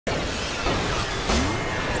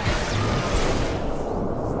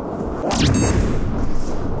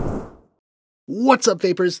What's up,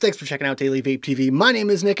 vapors? Thanks for checking out Daily Vape TV. My name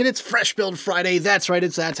is Nick, and it's Fresh Build Friday. That's right,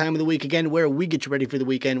 it's that time of the week again where we get you ready for the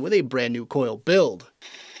weekend with a brand new coil build.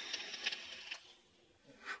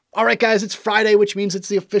 Alright guys, it's Friday, which means it's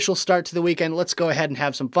the official start to the weekend. Let's go ahead and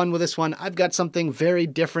have some fun with this one. I've got something very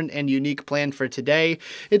different and unique planned for today.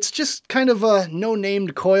 It's just kind of a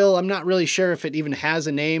no-named coil. I'm not really sure if it even has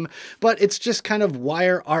a name, but it's just kind of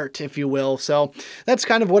wire art, if you will. So that's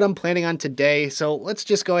kind of what I'm planning on today. So let's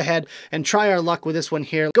just go ahead and try our luck with this one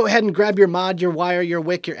here. Go ahead and grab your mod, your wire, your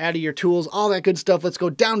wick, your addy, your tools, all that good stuff. Let's go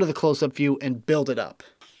down to the close-up view and build it up.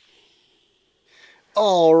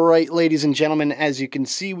 Alright, ladies and gentlemen, as you can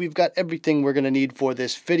see, we've got everything we're going to need for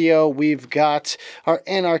this video. We've got our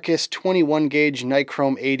Anarchist 21 gauge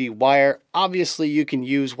Nichrome 80 wire. Obviously, you can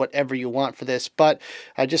use whatever you want for this, but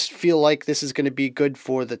I just feel like this is going to be good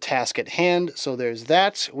for the task at hand. So there's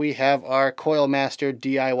that. We have our Coil Master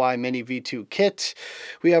DIY Mini V2 kit.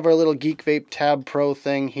 We have our little Geek Vape Tab Pro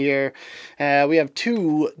thing here. We have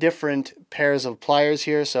two different pairs of pliers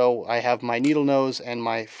here. So I have my needle nose and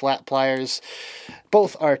my flat pliers.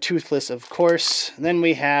 Both are toothless, of course. Then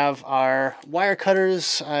we have our wire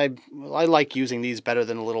cutters. I like using these better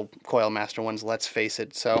than the little Coil Master ones, let's face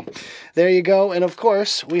it. So there you go. And of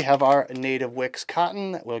course, we have our Native Wicks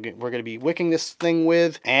cotton that we're going to be wicking this thing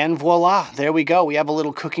with. And voila, there we go. We have a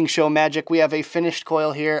little cooking show magic. We have a finished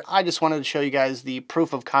coil here. I just wanted to show you guys the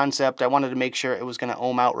proof of concept. I wanted to make sure it was going to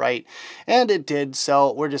ohm out right. And it did.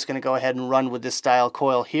 So we're just going to go ahead and run with this style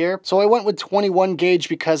coil here. So I went with 21 gauge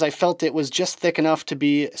because I felt it was just thick enough to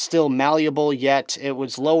be still malleable, yet it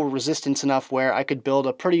was low resistance enough where I could build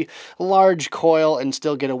a pretty large coil and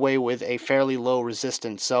still get away with a fairly low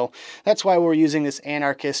resistance. So that's why we're using this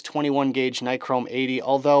Anarchist 21 gauge Nichrome 80,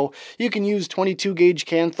 although you can use 22 gauge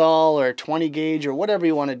Kanthal or 20 gauge or whatever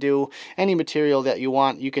you want to do. Any material that you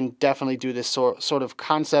want, you can definitely do this sort of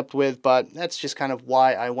concept with, but that's just kind of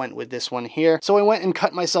why I went with this one here. So I went and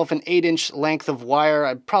cut myself an 8-inch length of wire.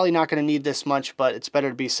 I'm probably not going to need this much, but it's better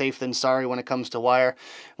to be safe than sorry when it comes to wire.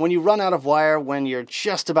 When you run out of wire, when you're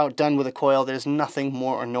just about done with a coil, there's nothing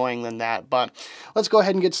more annoying than that. But let's go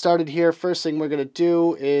ahead and get started here. First thing we're going to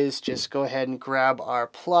do is just go ahead and grab our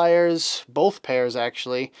pliers, both pairs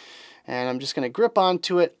actually, and I'm just going to grip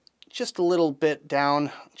onto it just a little bit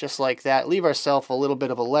down, just like that. Leave ourselves a little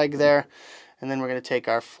bit of a leg there. And then we're going to take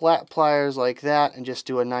our flat pliers like that and just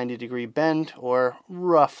do a 90-degree bend, or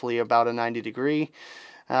roughly about a 90-degree.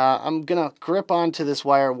 I'm going to grip onto this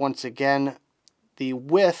wire once again, the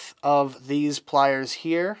width of these pliers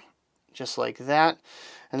here, just like that.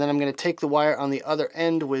 And then I'm going to take the wire on the other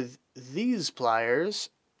end with these pliers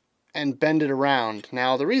and bend it around.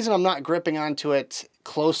 Now, the reason I'm not gripping onto it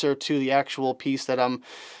closer to the actual piece that I'm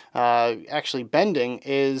actually bending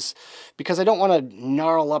is because I don't want to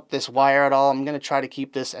gnarl up this wire at all. I'm going to try to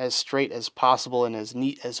keep this as straight as possible and as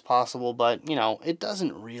neat as possible, but you know, it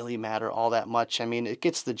doesn't really matter all that much. I mean, it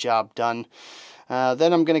gets the job done.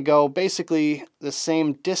 Then I'm going to go basically the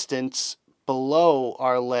same distance below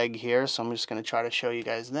our leg here, so I'm just going to try to show you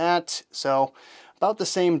guys that. So about the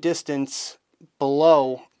same distance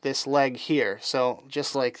below this leg here, so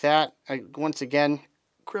just like that. I once again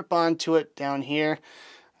grip onto it down here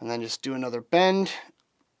and then just do another bend.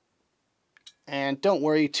 And don't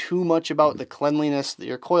worry too much about the cleanliness.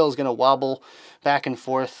 Your coil is going to wobble back and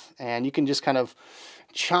forth, and you can just kind of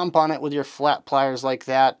chomp on it with your flat pliers like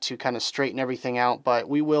that to kind of straighten everything out. But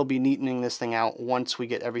we will be neatening this thing out once we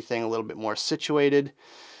get everything a little bit more situated.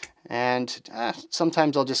 And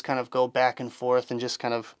sometimes I'll just kind of go back and forth and just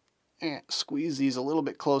kind of squeeze these a little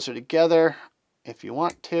bit closer together if you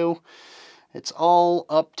want to. It's all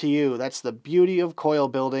up to you. That's the beauty of coil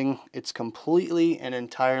building. It's completely and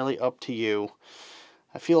entirely up to you.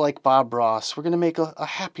 I feel like Bob Ross. We're going to make a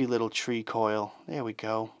happy little tree coil. There we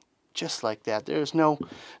go. Just like that. There's no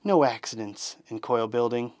accidents in coil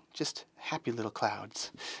building. Just happy little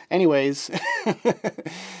clouds. Anyways,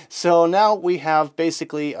 so now we have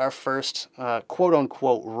basically our first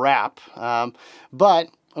quote-unquote wrap. But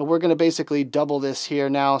we're going to basically double this here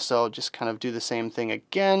now. So just kind of do the same thing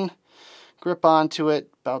again. Grip onto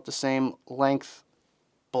it about the same length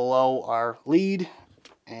below our lead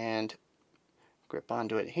and grip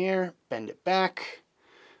onto it here, bend it back.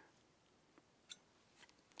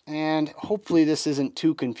 And hopefully this isn't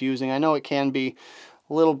too confusing. I know it can be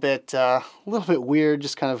a little bit weird,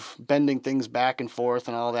 just kind of bending things back and forth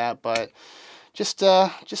and all that, but just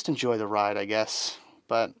enjoy the ride, I guess.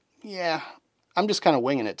 But yeah, I'm just kind of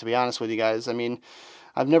winging it, to be honest with you guys. I mean,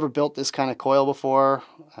 I've never built this kind of coil before,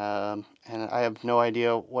 and I have no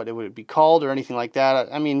idea what it would be called or anything like that.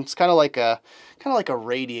 I mean, it's kind of like a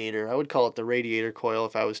radiator. I would call it the radiator coil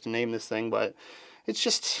if I was to name this thing, but it's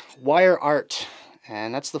just wire art.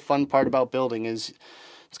 And that's the fun part about building, is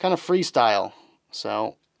it's kind of freestyle.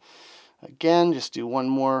 So again, just do one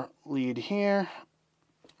more lead here.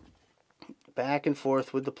 Back and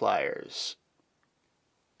forth with the pliers.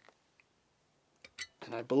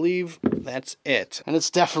 And I believe that's it. And it's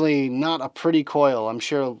definitely not a pretty coil. I'm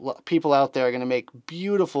sure people out there are going to make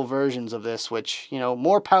beautiful versions of this, which, you know,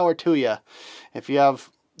 more power to you. If you have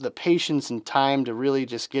the patience and time to really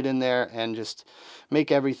just get in there and just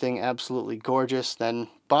make everything absolutely gorgeous, then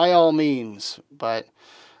by all means. But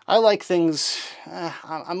I like things,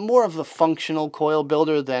 I'm more of the functional coil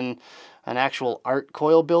builder than an actual art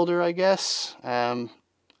coil builder, I guess. I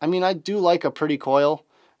mean, I do like a pretty coil.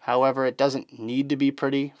 However, it doesn't need to be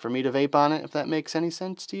pretty for me to vape on it, if that makes any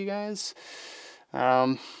sense to you guys.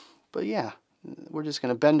 But yeah, we're just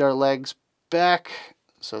going to bend our legs back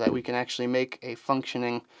so that we can actually make a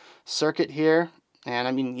functioning circuit here. And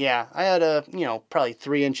I mean, yeah, I had a, you know, probably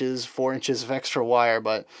 3 inches, 4 inches of extra wire,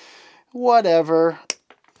 but whatever.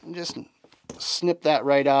 Just snip that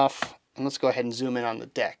right off. And let's go ahead and zoom in on the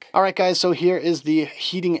deck. All right, guys, so here is the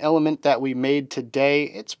heating element that we made today.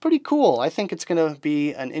 It's pretty cool. I think it's going to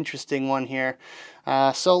be an interesting one here.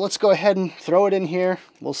 So let's go ahead and throw it in here.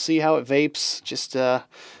 We'll see how it vapes. Just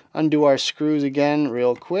undo our screws again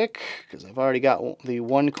real quick, because I've already got the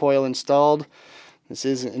one coil installed. This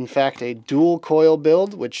is, in fact, a dual coil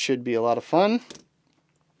build, which should be a lot of fun.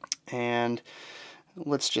 And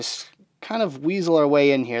let's just kind of weasel our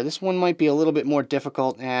way in here. This one might be a little bit more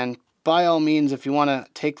difficult, and by all means, if you want to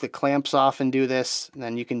take the clamps off and do this,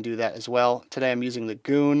 then you can do that as well. Today I'm using the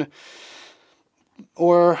Goon.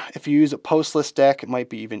 Or if you use a postless deck, it might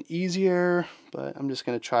be even easier. But I'm just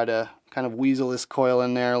going to try to kind of weasel this coil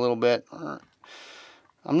in there a little bit.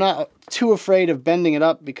 I'm not too afraid of bending it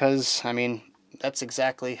up because, I mean, that's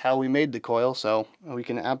exactly how we made the coil. So we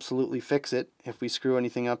can absolutely fix it if we screw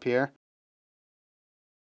anything up here.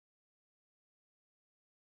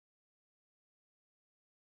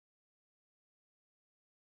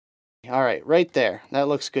 All right, right there. That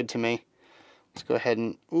looks good to me. Let's go ahead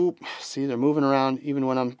and, oop, see, they're moving around even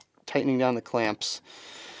when I'm tightening down the clamps.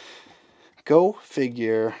 Go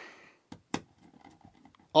figure.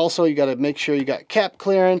 Also, you got to make sure you got cap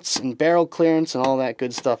clearance and barrel clearance and all that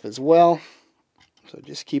good stuff as well. So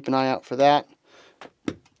just keep an eye out for that.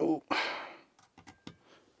 Oop.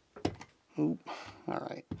 Oop. All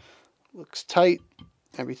right. Looks tight.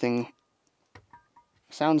 Everything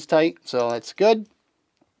sounds tight, so that's good.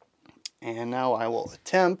 And now I will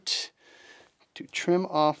attempt to trim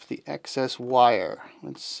off the excess wire.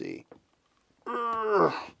 Let's see.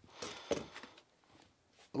 Ooh,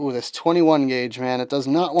 this 21 gauge, man, it does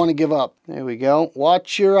not want to give up. There we go.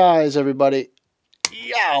 Watch your eyes, everybody.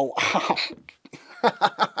 Yow!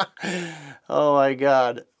 Oh my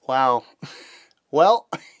God. Wow. Well,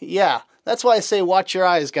 yeah, that's why I say watch your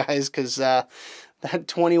eyes, guys, because that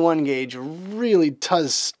 21 gauge really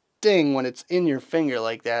does sting when it's in your finger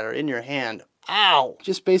like that or in your hand. Ow!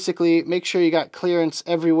 Just basically make sure you got clearance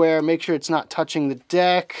everywhere. Make sure it's not touching the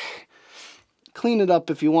deck. Clean it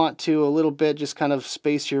up if you want to a little bit. Just kind of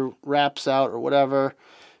space your wraps out or whatever.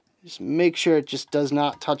 Just make sure it just does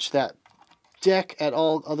not touch that deck at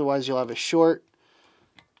all. Otherwise you'll have a short.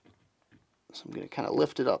 So I'm going to kind of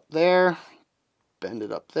lift it up there. Bend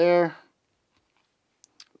it up there.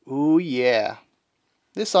 Ooh, yeah.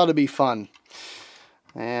 This ought to be fun.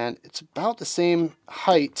 And it's about the same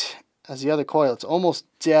height as the other coil. It's almost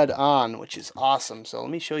dead on, which is awesome. So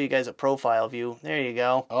let me show you guys a profile view. There you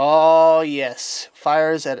go. Oh, yes.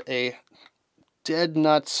 Fires at a dead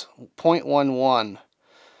nuts 0.11.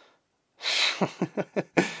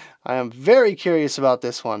 I am very curious about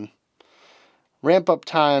this one. Ramp up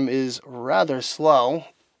time is rather slow.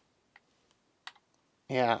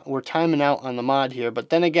 Yeah, we're timing out on the mod here, but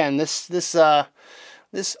then again, this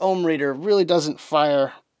ohm reader really doesn't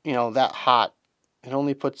fire, you know, that hot. It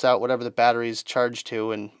only puts out whatever the battery's charged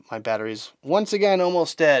to, and my battery's once again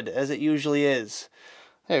almost dead, as it usually is.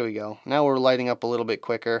 There we go. Now we're lighting up a little bit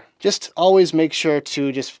quicker. Just always make sure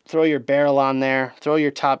to just throw your barrel on there, throw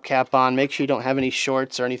your top cap on, make sure you don't have any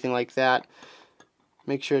shorts or anything like that.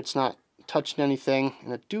 Make sure it's not touching anything.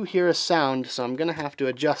 And I do hear a sound, so I'm gonna have to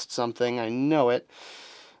adjust something. I know it.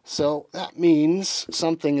 So that means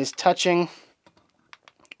something is touching.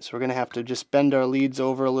 So we're gonna have to just bend our leads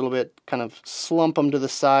over a little bit, kind of slump them to the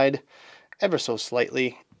side ever so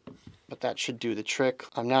slightly, but that should do the trick.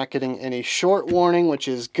 I'm not getting any short warning, which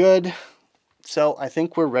is good. So I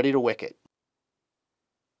think we're ready to wick it.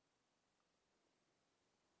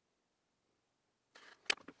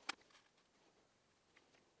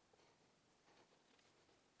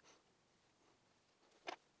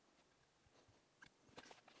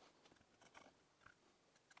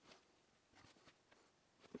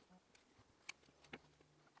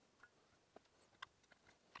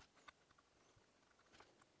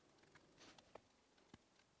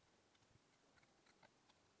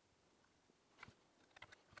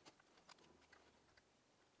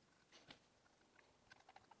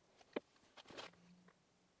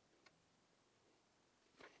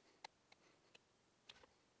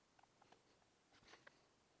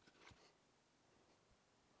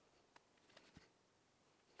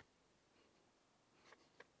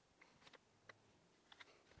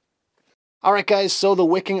 Alright guys, so the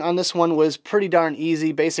wicking on this one was pretty darn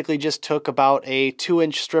easy. Basically just took about a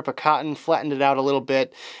 2-inch strip of cotton, flattened it out a little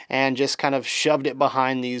bit, and just kind of shoved it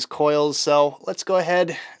behind these coils. So let's go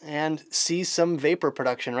ahead and see some vapor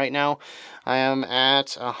production. Right now I am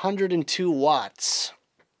at 102 watts.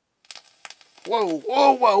 Whoa,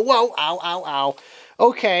 whoa, whoa, whoa, ow, ow, ow.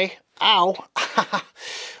 Okay, ow.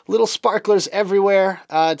 Little sparklers everywhere.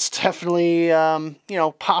 It's definitely, you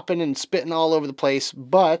know, popping and spitting all over the place,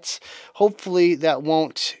 but hopefully that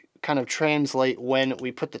won't kind of translate when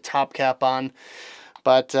we put the top cap on.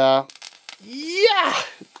 But, yeah!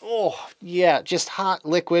 Oh, yeah, just hot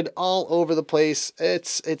liquid all over the place.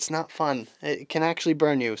 It's not fun. It can actually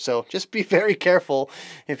burn you, so just be very careful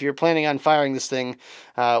if you're planning on firing this thing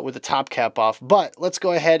with the top cap off. But let's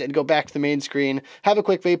go ahead and go back to the main screen, have a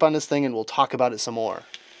quick vape on this thing, and we'll talk about it some more.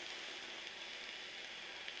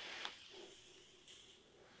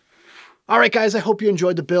 Alright guys, I hope you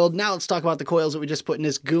enjoyed the build. Now let's talk about the coils that we just put in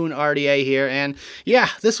this Goon RDA here. And yeah,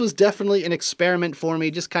 this was definitely an experiment for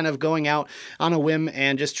me, just kind of going out on a whim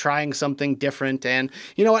and just trying something different. And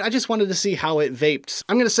you know what, I just wanted to see how it vaped.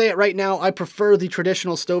 I'm going to say it right now, I prefer the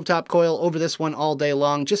traditional stovetop coil over this one all day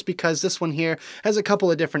long, just because this one here has a couple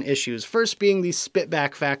of different issues. First being the spit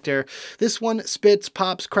back factor. This one spits,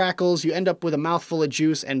 pops, crackles, you end up with a mouthful of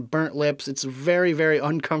juice and burnt lips. It's very, very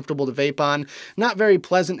uncomfortable to vape on. Not very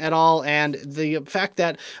pleasant at all. And the fact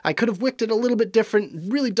that I could have wicked it a little bit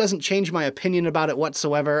different really doesn't change my opinion about it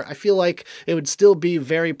whatsoever. I feel like it would still be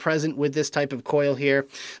very present with this type of coil here.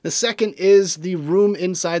 The second is the room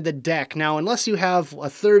inside the deck. Now, unless you have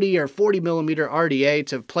a 30 or 40 millimeter RDA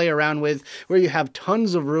to play around with, where you have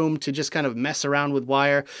tons of room to just kind of mess around with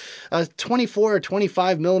wire, a 24 or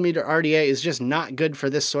 25 millimeter RDA is just not good for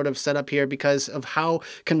this sort of setup here because of how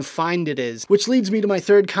confined it is. Which leads me to my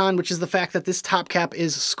third con, which is the fact that this top cap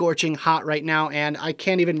is scorching hot right now, and I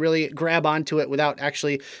can't even really grab onto it without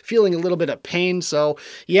actually feeling a little bit of pain. So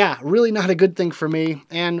yeah, really not a good thing for me.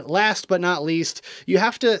 And last but not least, you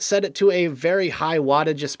have to set it to a very high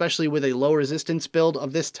wattage, especially with a low resistance build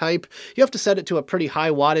of this type. You have to set it to a pretty high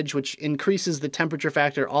wattage, which increases the temperature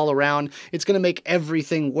factor all around. It's going to make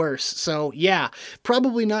everything worse. So yeah,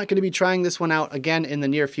 probably not going to be trying this one out again in the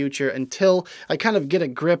near future until I kind of get a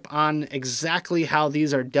grip on exactly how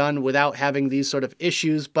these are done without having these sort of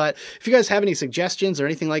issues. But if you guys have any suggestions or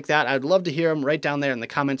anything like that, I'd love to hear them right down there in the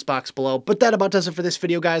comments box below. But that about does it for this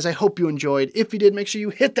video, guys. I hope you enjoyed. If you did, make sure you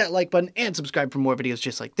hit that like button and subscribe for more videos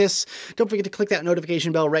just like this. Don't forget to click that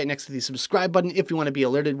notification bell right next to the subscribe button if you want to be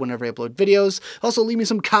alerted whenever I upload videos. Also, leave me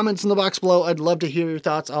some comments in the box below. I'd love to hear your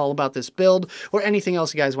thoughts all about this build or anything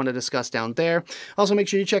else you guys want to discuss down there. Also, make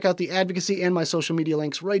sure you check out the advocacy and my social media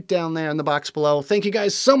links right down there in the box below. Thank you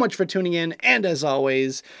guys so much for tuning in, and as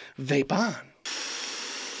always, vape on.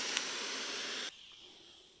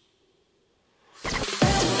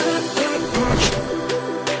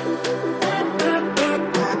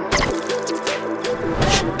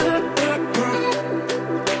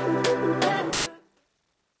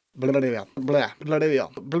 Blah, blah, blah, blah, blah,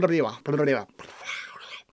 blah, blah, blah, blah, blah.